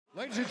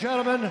Ladies and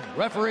gentlemen,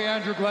 referee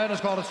Andrew Glenn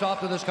has called a stop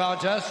to this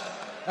contest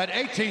at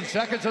 18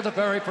 seconds of the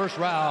very first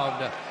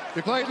round.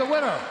 Declaring the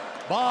winner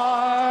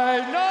by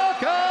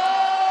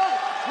knockout,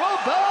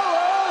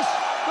 Robelis,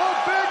 the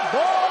Big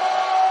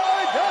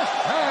Boy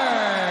Despaigne.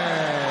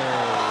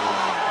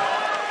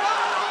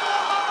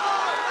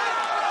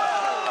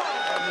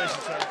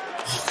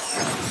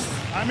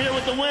 I'm here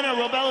with the winner,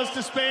 Robelis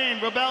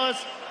Despaigne.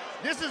 Robelis,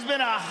 this has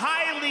been a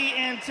highly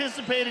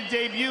anticipated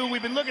debut.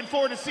 We've been looking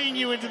forward to seeing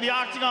you into the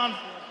octagon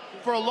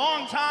for a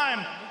long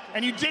time,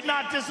 and you did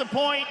not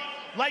disappoint.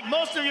 Like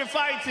most of your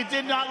fights, it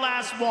did not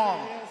last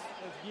long.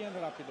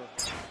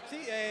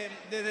 Sí,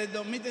 desde el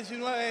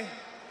 2019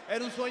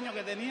 era un sueño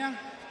que tenía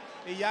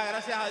y ya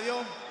gracias a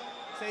Dios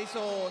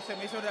se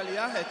me hizo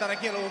realidad estar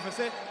aquí en la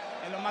UFC,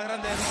 en lo más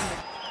grande del mundo.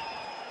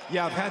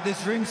 Yeah, I've had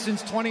this dream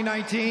since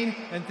 2019,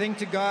 and thank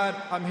to God,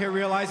 I'm here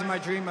realizing my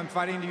dream. I'm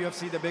fighting the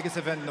UFC, the biggest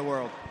event in the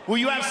world. Well,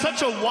 you have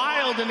such a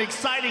wild and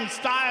exciting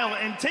style,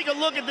 and take a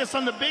look at this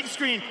on the big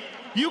screen.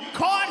 You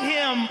caught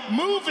him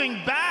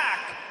moving back,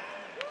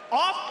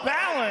 off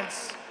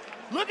balance.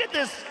 Look at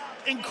this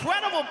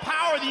incredible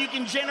power that you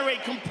can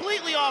generate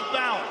completely off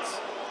balance.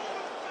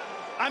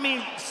 I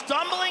mean,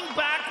 stumbling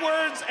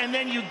backwards, and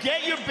then you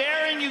get your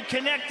bearing, you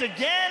connect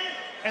again,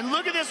 and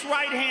look at this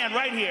right hand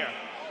right here.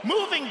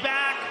 Moving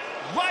back,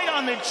 right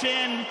on the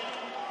chin.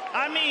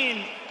 I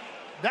mean,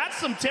 that's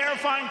some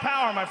terrifying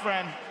power, my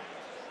friend.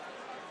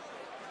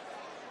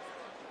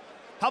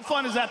 How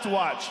fun is that to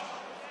watch?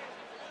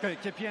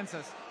 ¿Qué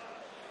piensas?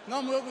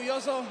 No, muy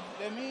orgulloso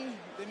de mí,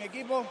 de mi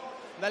equipo.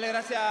 Darle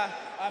gracias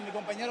a mis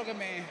compañeros que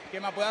me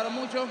apoyaron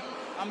mucho,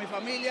 a mi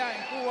familia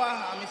en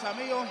Cuba, a mis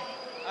amigos,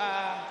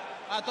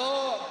 a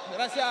todos.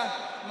 Gracias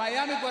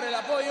Miami por el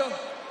apoyo.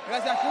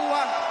 Gracias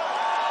Cuba.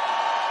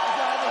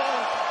 Gracias a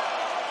todos.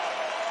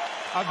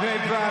 I'm very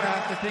proud. I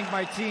have to thank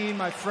my team,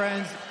 my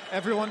friends,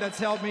 everyone that's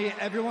helped me,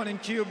 everyone in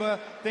Cuba.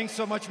 Thanks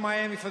so much,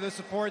 Miami, for the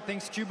support.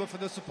 Thanks, Cuba, for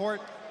the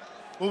support.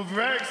 We're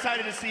very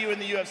excited to see you in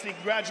the UFC.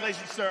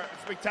 Congratulations, sir.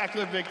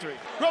 Spectacular victory.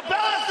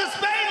 Robelis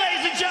Despaigne!